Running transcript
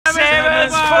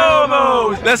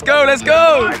Let's go, let's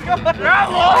go!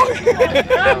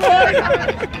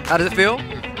 How does it feel?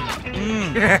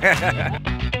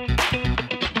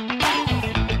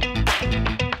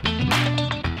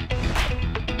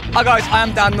 Hi guys, I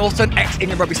am Dan Norton,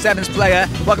 ex-England Rugby Sevens player.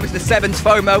 Welcome to the Sevens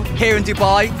FOMO here in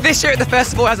Dubai. This year at the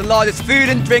festival has the largest food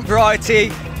and drink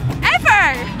variety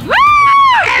ever! Woo!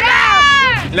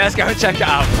 Ever! Let's go and check it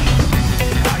out.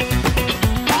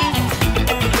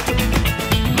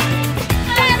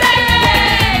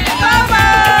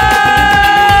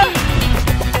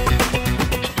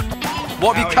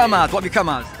 What have you come as? What have you come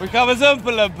as? We come as Oompa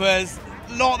Loompas.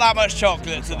 Not that much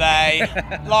chocolate today.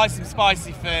 Like some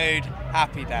spicy food.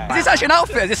 Happy day. Is this actually an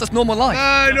outfit? Is this just normal life?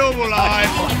 No, normal life.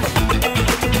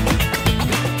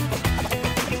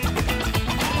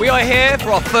 We are here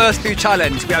for our first food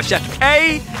challenge. We have Chef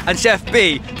A and Chef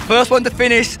B. First one to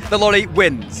finish the lolly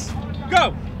wins.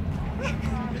 Go!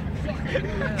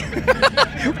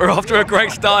 We're off to a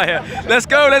great start here. Let's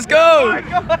go, let's go!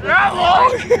 Go,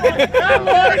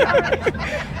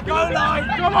 Lloyd!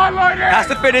 Come on, Lloyd! Has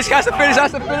to finish, has to finish,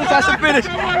 has to finish, has to finish,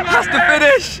 has to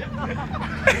finish!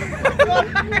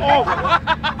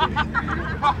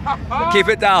 Keep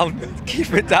it down,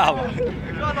 keep it down.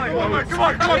 Come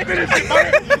on, finish it,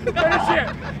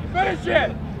 finish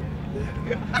it!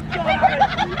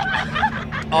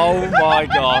 Oh my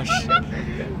gosh.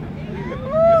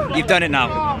 You've done it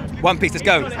now. One piece, let's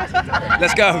go.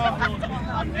 Let's go.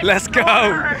 Let's go.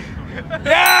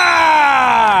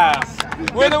 Yes!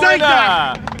 We're the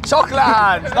winner! Chocolate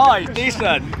hands, nice,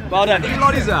 decent. Well done. Who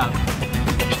lollies up?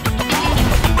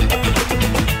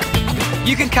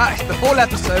 You can catch the full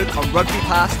episode on Rugby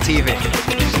Pass TV.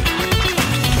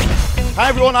 Hi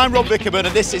everyone, I'm Rob Vickerman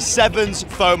and this is Sevens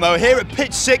FOMO here at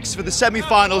pitch 6 for the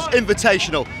semi-finals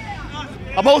invitational.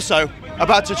 I'm also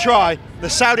about to try the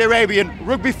Saudi Arabian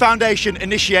Rugby Foundation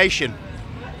initiation.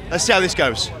 Let's see how this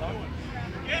goes.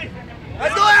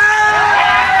 Let's go!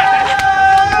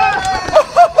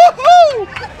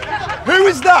 Who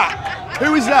is that?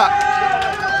 Who is that?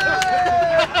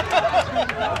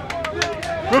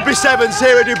 Rugby Sevens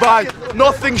here in Dubai.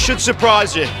 Nothing should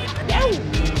surprise you.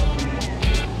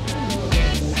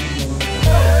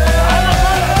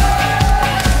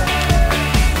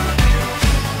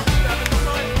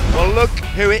 Well, look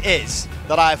who it is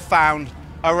that I have found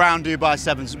around Dubai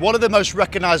Sevens. One of the most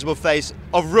recognisable face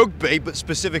of rugby, but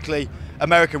specifically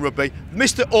American rugby,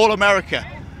 Mr. All-America.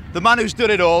 The man who's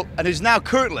done it all and is now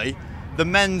currently the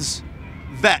men's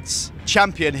vets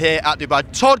champion here at Dubai.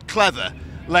 Todd Clever,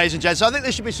 ladies and gents. So I think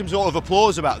there should be some sort of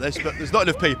applause about this, but there's not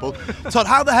enough people. Todd,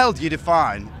 how the hell do you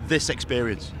define this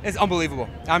experience? It's unbelievable.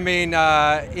 I mean,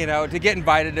 you know, to get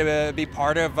invited to be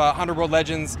part of 100 World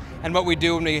Legends and what we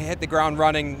do when we hit the ground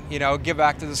running, you know, give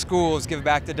back to the schools, give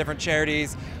back to different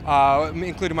charities,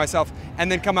 including myself, and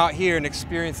then come out here and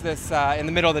experience this in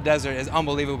the middle of the desert is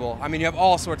unbelievable. I mean, you have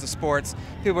all sorts of sports.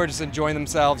 People are just enjoying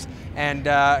themselves, and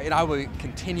I will be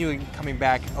continuing coming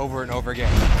back over and over again.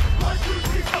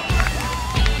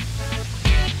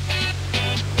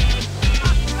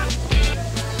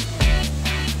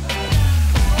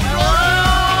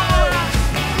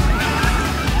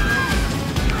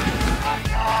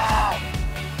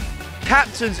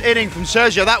 Captain's inning from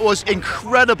Sergio. That was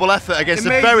incredible effort against a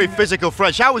very physical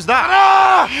French. How was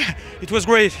that? It was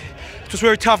great. It was a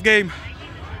very tough game.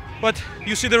 But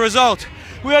you see the result.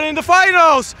 We are in the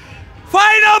finals!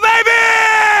 Final, baby!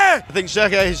 I think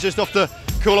Sergio is just off to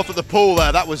cool off at the pool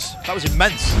there. That was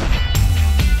immense.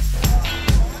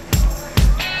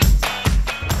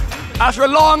 After a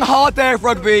long, hard day of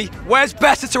rugby, where's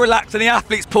better to relax than the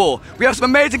athlete's pool? We have some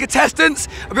amazing contestants,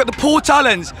 and we've got the pool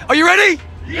challenge. Are you ready?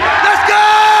 Yeah! Let's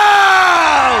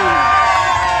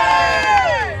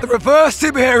go! The reverse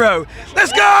superhero.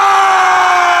 Let's go!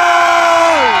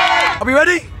 Are we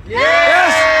ready? Yeah!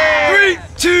 Yes!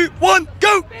 3, 2, 1,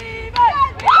 go!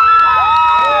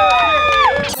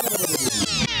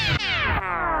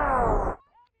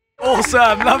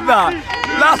 Awesome, love that.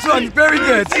 Last one, very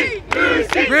good.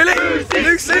 Lucy, really?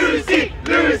 Lucy?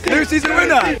 Lucy's the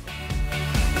winner.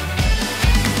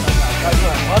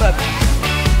 Well done.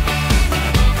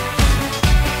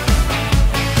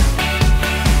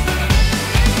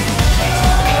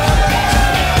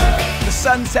 The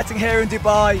sun's setting here in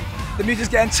Dubai. The music's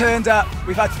getting turned up.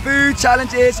 We've had food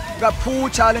challenges, we've had pool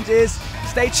challenges.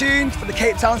 Stay tuned for the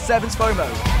Cape Town Sevens FOMO.